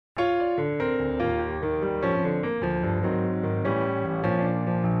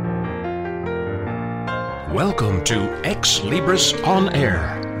Welcome to Ex Libris On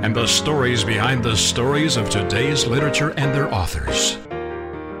Air and the stories behind the stories of today's literature and their authors.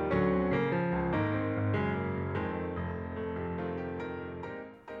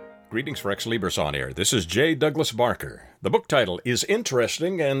 Greetings for Ex Libris On Air. This is J. Douglas Barker. The book title is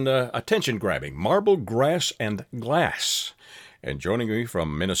interesting and attention-grabbing, Marble, Grass, and Glass. And joining me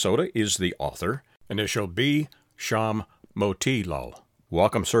from Minnesota is the author, initial B. Sham Motilal.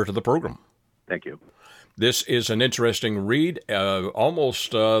 Welcome, sir, to the program. Thank you. This is an interesting read,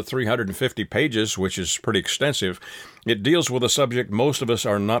 almost 350 pages, which is pretty extensive. It deals with a subject most of us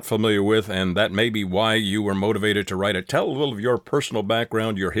are not familiar with, and that may be why you were motivated to write it. Tell a little of your personal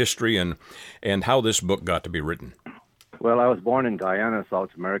background, your history, and how this book got to be written. Well, I was born in Guyana, South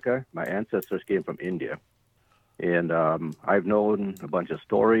America. My ancestors came from India. And I've known a bunch of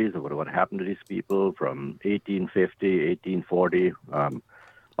stories about what happened to these people from 1850, 1840,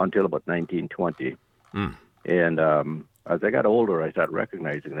 until about 1920. And as I got older, I started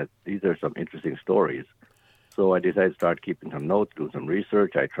recognizing that these are some interesting stories. So I decided to start keeping some notes, do some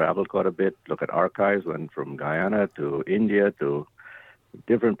research. I traveled quite a bit, look at archives, went from Guyana to India to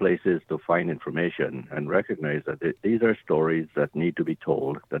different places to find information and recognize that these are stories that need to be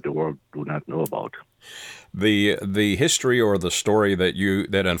told that the world do not know about. The history or the story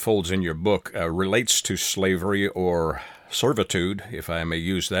that unfolds in your book relates to slavery or servitude, if I may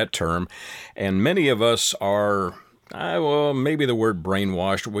use that term, and many of us are, maybe the word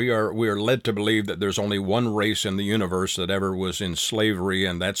brainwashed. We are led to believe that there's only one race in the universe that ever was in slavery,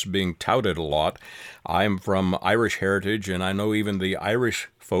 and that's being touted a lot. I'm from Irish heritage, and I know even the Irish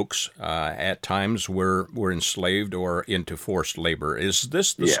folks at times were enslaved or into forced labor. Is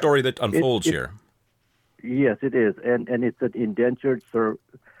this the story that unfolds here? Yes, it is, and it's an indentured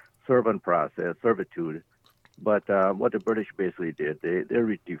servant process, servitude. But what the British basically did, they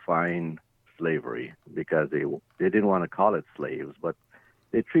redefined slavery because they didn't want to call it slaves, but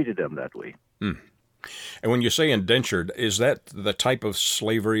they treated them that way. And when you say indentured, is that the type of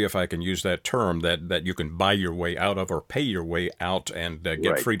slavery, if I can use that term, that you can buy your way out of or pay your way out and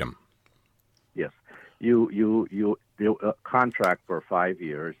get freedom? Yes. You contract for 5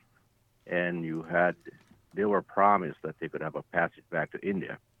 years, and they were promised that they could have a passage back to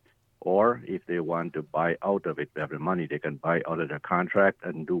India. Or if they want to buy out of it, they have the money, they can buy out of their contract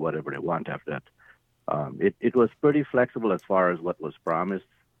and do whatever they want after that. It was pretty flexible as far as what was promised,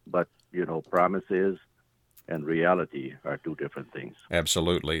 but, promises and reality are two different things.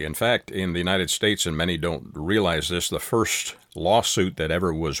 Absolutely. In fact, in the United States, and many don't realize this, the first lawsuit that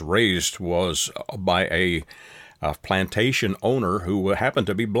ever was raised was by a plantation owner who happened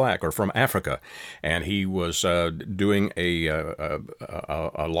to be black or from Africa, and he was doing a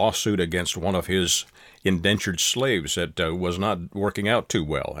lawsuit against one of his indentured slaves that was not working out too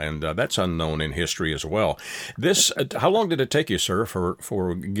well, and that's unknown in history as well. This, how long did it take you, sir,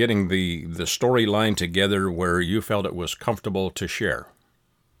 for getting the storyline together where you felt it was comfortable to share?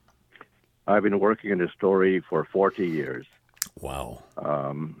 I've been working in this story for 40 years. Wow.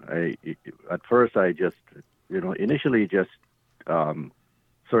 At first, I just initially just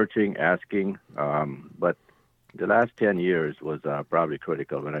searching, asking, but the last 10 years was probably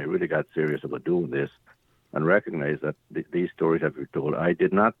critical when I really got serious about doing this and recognized that these stories have been told. I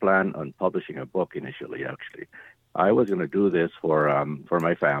did not plan on publishing a book initially, actually. I was going to do this for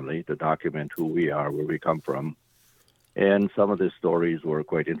my family to document who we are, where we come from. And some of the stories were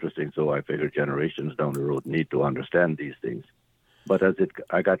quite interesting, so I figured generations down the road need to understand these things. But as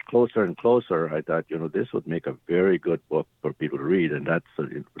I got closer and closer, I thought, this would make a very good book for people to read. And that's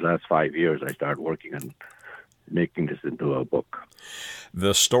in the last 5 years, I started working on making this into a book.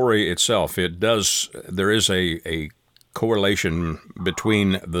 The story itself, there is a correlation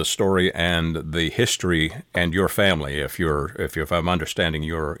between the story and the history and your family, if I'm understanding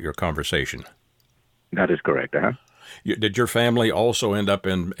your conversation. That is correct, Did your family also end up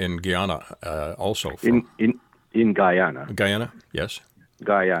in Guyana also? In Guyana. Guyana, yes.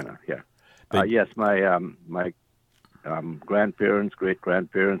 Guyana, yeah. Yes, my grandparents,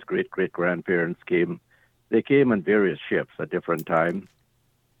 great-grandparents, great-great-grandparents came. They came on various ships at different times,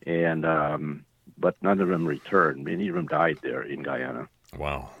 and but none of them returned. Many of them died there in Guyana.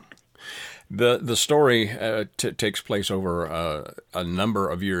 Wow. The story takes place over a number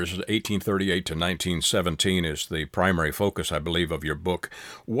of years. 1838 to 1917 is the primary focus, I believe, of your book.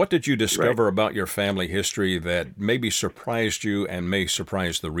 What did you discover about your family history that maybe surprised you and may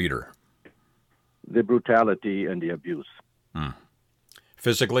surprise the reader? The brutality and the abuse.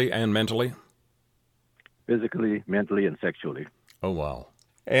 Physically and mentally? Physically, mentally, and sexually. Oh, wow.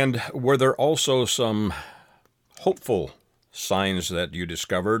 And were there also some hopeful signs that you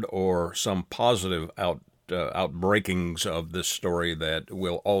discovered or some positive outbreakings of this story that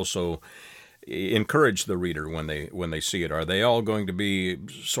will also encourage the reader when they see it? Are they all going to be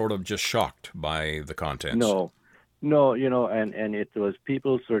sort of just shocked by the contents? No, no, and it was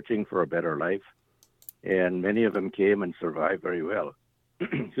people searching for a better life, and many of them came and survived very well.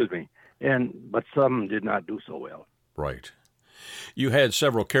 Excuse me. But some did not do so well. Right. You had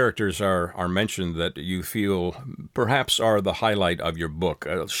several characters are mentioned that you feel perhaps are the highlight of your book.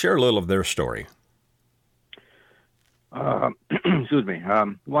 Share a little of their story. Excuse me.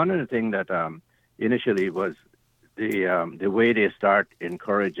 One of the things that initially was the way they start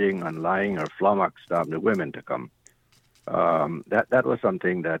encouraging and lying or flummoxed the women to come. That was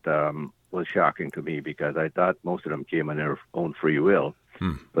something that was shocking to me, because I thought most of them came on their own free will.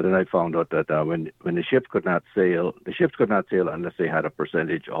 But then I found out that when the ships could not sail unless they had a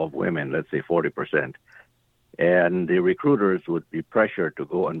percentage of women, let's say 40%. And the recruiters would be pressured to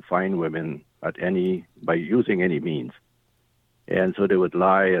go and find women by using any means. And so they would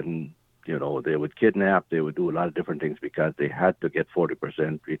lie, and they would kidnap, they would do a lot of different things because they had to get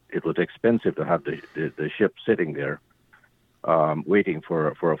 40%. It was expensive to have the ship sitting there waiting for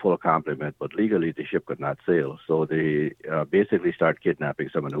a full complement, but legally the ship could not sail. So they basically start kidnapping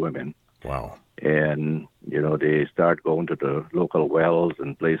some of the women. Wow. And, they start going to the local wells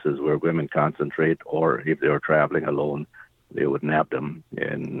and places where women concentrate, or if they were traveling alone, they would nab them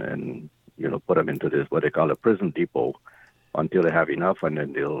and put them into this, what they call a prison depot, until they have enough, and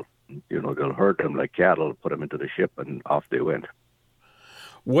then they'll herd them like cattle, put them into the ship, and off they went.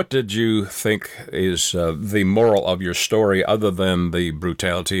 What did you think is the moral of your story, other than the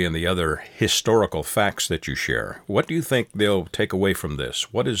brutality and the other historical facts that you share? What do you think they'll take away from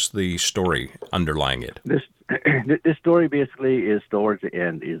this? What is the story underlying it? This story basically is towards the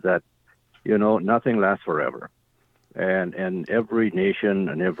end, is that, nothing lasts forever. And every nation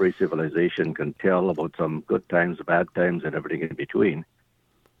and every civilization can tell about some good times, bad times, and everything in between.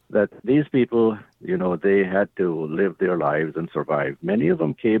 That these people, they had to live their lives and survive. Many of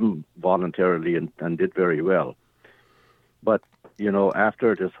them came voluntarily and did very well. But,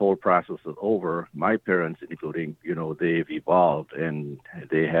 after this whole process was over, my parents, including, they've evolved, and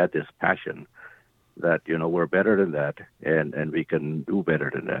they had this passion that, we're better than that, and we can do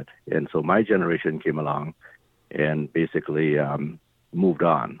better than that. And so my generation came along and basically moved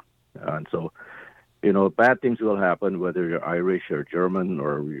on. And so, bad things will happen, whether you're Irish or German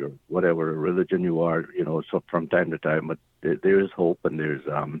or you're whatever religion you are, so from time to time. But there is hope, and there's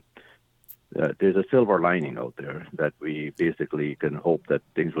a silver lining out there that we basically can hope that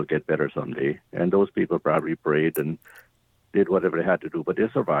things will get better someday. And those people probably prayed and did whatever they had to do, but they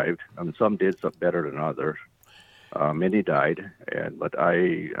survived. I mean, some did some better than others. Many died, but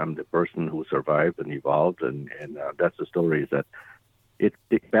I am the person who survived and evolved, and that's the story, is that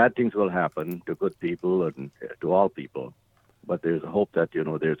bad things will happen to good people and to all people, but there's a hope that,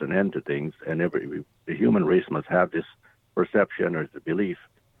 there's an end to things, and the human race must have this perception or the belief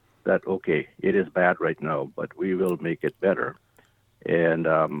that, okay, it is bad right now, but we will make it better. And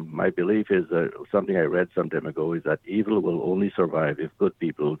my belief is something I read some time ago, is that evil will only survive if good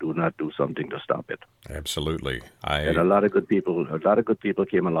people do not do something to stop it. Absolutely. And a lot of good people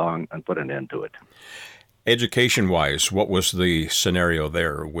came along and put an end to it. Education-wise, what was the scenario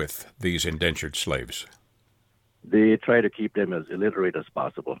there with these indentured slaves? They try to keep them as illiterate as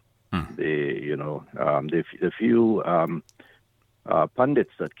possible. The few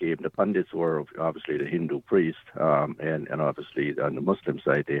pundits that came, the pundits were obviously the Hindu priests, and obviously on the Muslim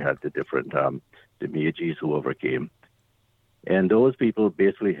side they had the different, the Mijis who overcame. And those people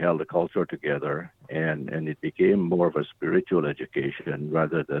basically held the culture together, and it became more of a spiritual education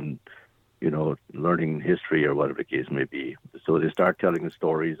rather than, learning history or whatever the case may be. So they start telling the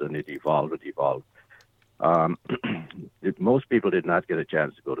stories, and it evolved. Most people did not get a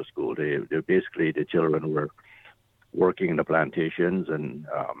chance to go to school. They basically, the children were working in the plantations, and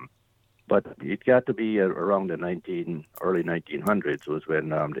but it got to be around the early 1900s was when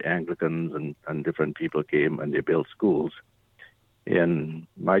the Anglicans and different people came and they built schools. In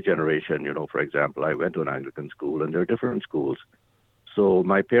my generation, for example, I went to an Anglican school, and there are different schools. So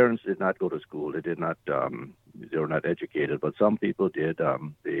my parents did not go to school. They did not. They were not educated, but some people did.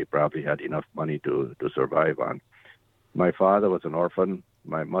 They probably had enough money to survive on. My father was an orphan.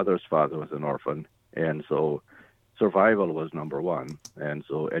 My mother's father was an orphan, and so survival was number one. And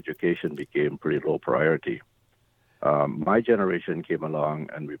so education became pretty low priority. My generation came along,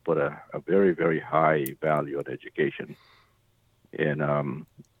 and we put a very, very high value on education. And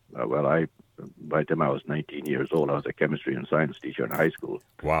by the time I was 19 years old, I was a chemistry and science teacher in high school.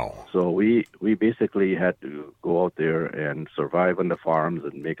 Wow. So we basically had to go out there and survive on the farms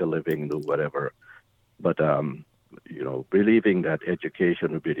and make a living, do whatever. But believing that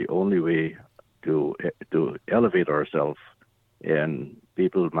education would be the only way to elevate ourselves, and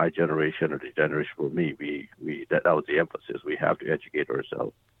people of my generation or the generation for me, that was the emphasis. We have to educate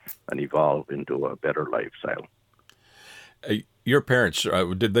ourselves and evolve into a better lifestyle. Your parents,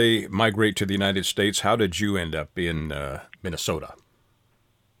 did they migrate to the United States? How did you end up in Minnesota?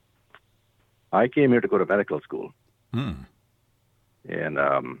 I came here to go to medical school. Hmm. And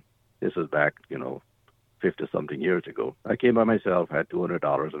this was back, 50-something years ago. I came by myself, had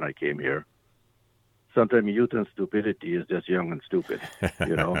 $200, and I came here. Sometimes youth and stupidity is just young and stupid,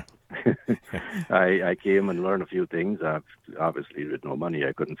 I came and learned a few things. Obviously, with no money,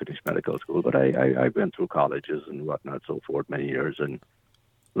 I couldn't finish medical school, but I went through colleges and whatnot, so forth, many years, and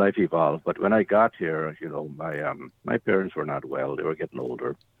life evolved. But when I got here, my parents were not well. They were getting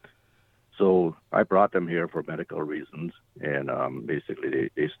older. So I brought them here for medical reasons, and basically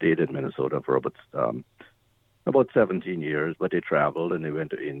they stayed in Minnesota for about 17 years, but they traveled and they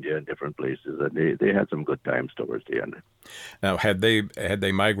went to India and different places, and they had some good times towards the end. Now, had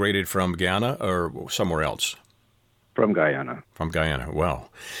they migrated from Guyana or somewhere else? From Guyana. From Guyana. Wow,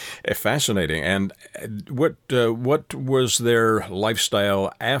 fascinating. And what was their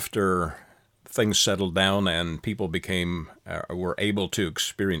lifestyle after things settled down and people were able to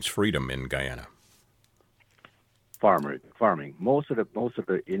experience freedom in Guyana? Farming. Most of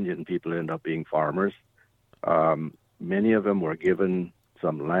the Indian people end up being farmers. Many of them were given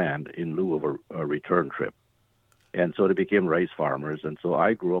some land in lieu of a return trip, and so they became rice farmers. And so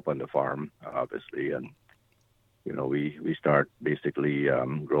I grew up on the farm, obviously, and we start basically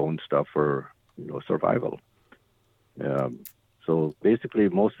growing stuff for survival. So basically,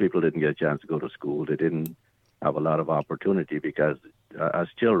 most people didn't get a chance to go to school. They didn't have a lot of opportunity because as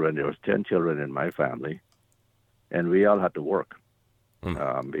children, there was 10 children in my family, and we all had to work,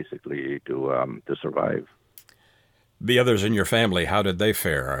 basically to survive. The others in your family, how did they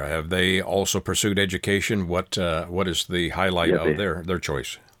fare? Have they also pursued education? What is the highlight of their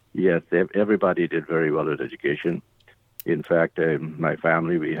choice? Yes, everybody did very well with education. In fact, my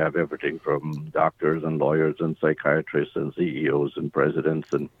family, we have everything from doctors and lawyers and psychiatrists and CEOs and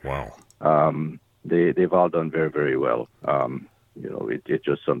presidents, and wow, they've all done very, very well. It's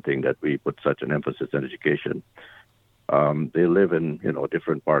just something that we put such an emphasis on education. They live in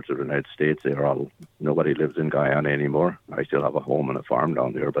different parts of the United States. Nobody lives in Guyana anymore. I still have a home and a farm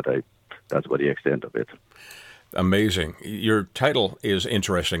down there, but that's about the extent of it. Amazing. Your title is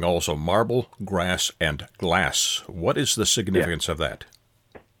interesting also, Marble, Grass, and Glass. What is the significance of that?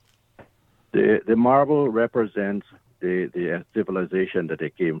 The marble represents the civilization that they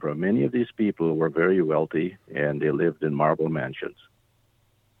came from. Many of these people were very wealthy, and they lived in marble mansions.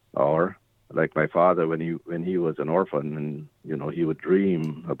 Or, like my father, when he was an orphan, and he would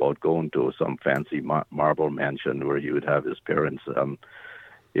dream about going to some fancy marble mansion where he would have his parents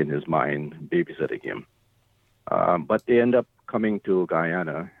in his mind babysitting him. But they end up coming to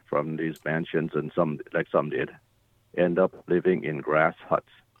Guyana from these mansions, and some did, end up living in grass huts.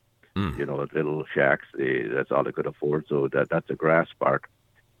 Little shacks. That's all they could afford. So that's a grass part.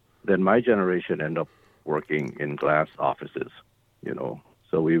 Then my generation end up working in glass offices.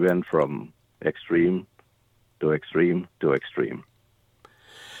 So we went from extreme to extreme to extreme.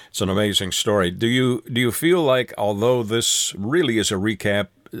 It's an amazing story. Do you feel like, although this really is a recap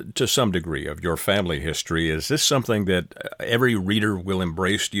to some degree of your family history, is this something that every reader will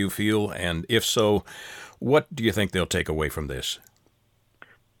embrace, do you feel? And if so, what do you think they'll take away from this?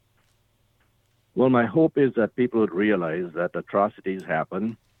 Well, my hope is that people would realize that atrocities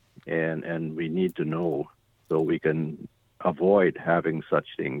happen, and we need to know so we can avoid having such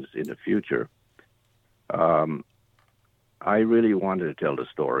things in the future. I really wanted to tell the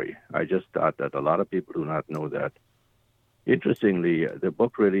story. I just thought that a lot of people do not know that. Interestingly, the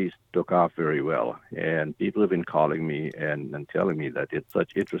book really took off very well, and people have been calling me and telling me that it's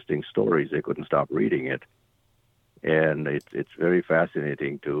such interesting stories they couldn't stop reading it. And it's very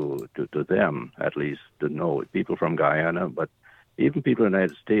fascinating to them, at least, to know people from Guyana, but even people in the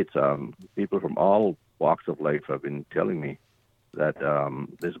United States, people from all walks of life have been telling me that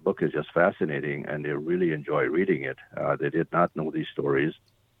this book is just fascinating, and they really enjoy reading it. They did not know these stories.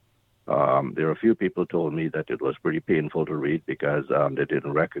 There are a few people told me that it was pretty painful to read because they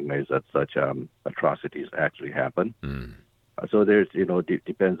didn't recognize that such atrocities actually happen. So there's,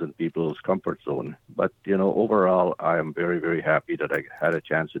 depends on people's comfort zone. But, overall, I am very, very happy that I had a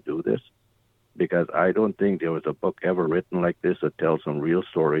chance to do this, because I don't think there was a book ever written like this that tells some real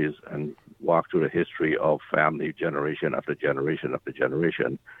stories and walk through the history of family generation after generation after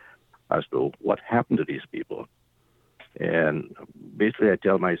generation as to what happened to these people. And basically, I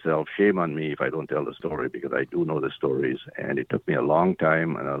tell myself, shame on me if I don't tell the story, because I do know the stories. And it took me a long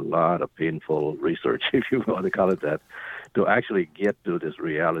time and a lot of painful research, if you want to call it that, to actually get to this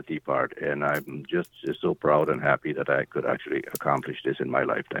reality part. And I'm just so proud and happy that I could actually accomplish this in my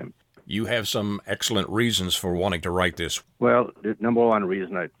lifetime. You have some excellent reasons for wanting to write this. Well, the number one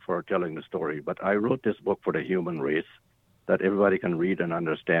reason for telling the story, but I wrote this book for the human race, that everybody can read and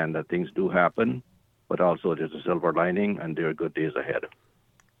understand that things do happen, but also there's a silver lining and there are good days ahead.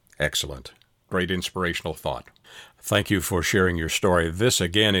 Excellent. Great inspirational thought. Thank you for sharing your story. This,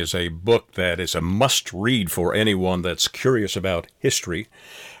 again, is a book that is a must-read for anyone that's curious about history,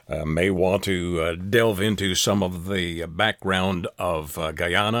 may want to delve into some of the background of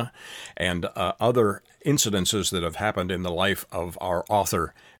Guyana and other incidences that have happened in the life of our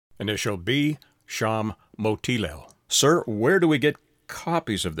author, initial B. Sham Motilal. Sir, where do we get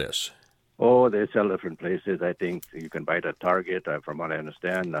copies of this? Oh, they sell different places. I think you can buy it at Target, from what I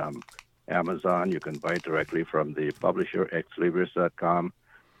understand. Amazon, you can buy it directly from the publisher, exlibris.com,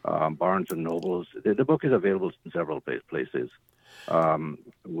 Barnes & Nobles. The book is available in several places.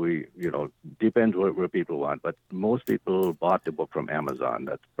 Depends where people want, but most people bought the book from Amazon.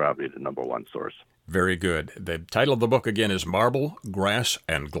 That's probably the number one source. Very good. The title of the book again is Marble, Grass,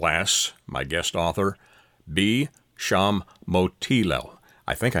 and Glass. My guest author, B. Sham Motilal.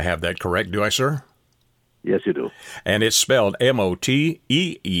 I think I have that correct. Do I, sir? Yes, you do. And it's spelled Moteellal.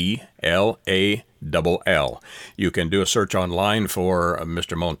 You can do a search online for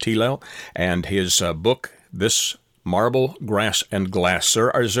Mr. Motilal and his book, this Marble, Grass, and Glass.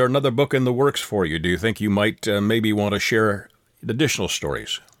 Sir, is there another book in the works for you? Do you think you might maybe want to share additional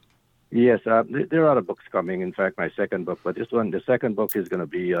stories? Yes, there are other books coming. In fact, my second book, but the second book is going to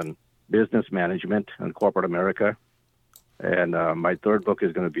be on business management and corporate America. And my third book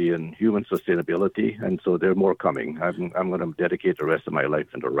is going to be in human sustainability, and so there are more coming. I'm going to dedicate the rest of my life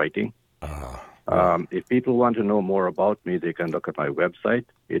into writing. If people want to know more about me, they can look at my website.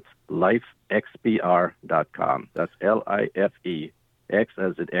 It's lifexpr.com. That's L-I-F-E, X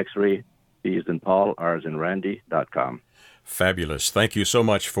as in X-ray, P as in Paul, R as in Randy.com. Fabulous. Thank you so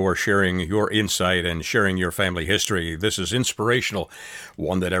much for sharing your insight and sharing your family history. This is inspirational,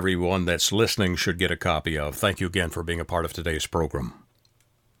 one that everyone that's listening should get a copy of. Thank you again for being a part of today's program.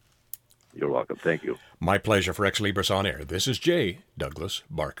 You're welcome. Thank you. My pleasure. For Ex Libris On Air, this is J. Douglas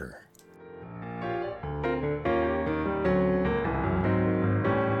Barker.